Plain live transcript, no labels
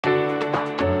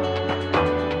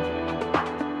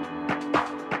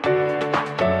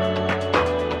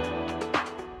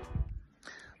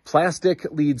Plastic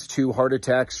leads to heart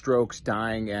attacks, strokes,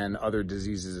 dying, and other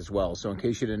diseases as well. So in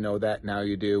case you didn't know that, now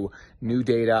you do. New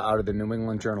data out of the New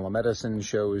England Journal of Medicine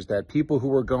shows that people who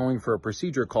were going for a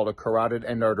procedure called a carotid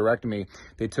endarterectomy,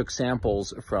 they took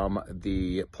samples from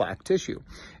the plaque tissue.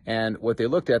 And what they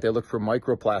looked for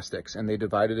microplastics, and they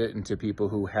divided it into people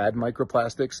who had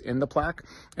microplastics in the plaque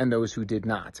and those who did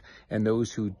not. And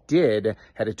those who did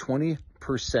had a 20%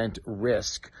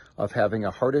 risk of having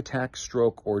a heart attack,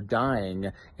 stroke, or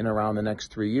dying in around the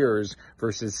next 3 years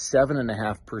versus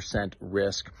 7.5%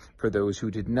 risk for those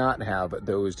who did not have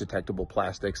those detectable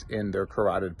plastics in their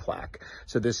carotid plaque.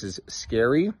 So this is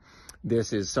scary.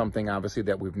 This is something obviously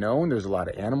that we've known. There's a lot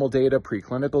of animal data,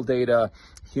 preclinical data,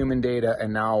 human data,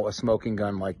 and now a smoking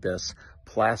gun like this.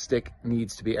 Plastic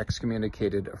needs to be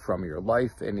excommunicated from your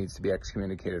life. It needs to be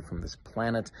excommunicated from this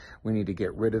planet. We need to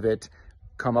get rid of it.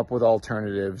 Come up with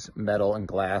alternatives. Metal and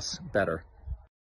glass, better.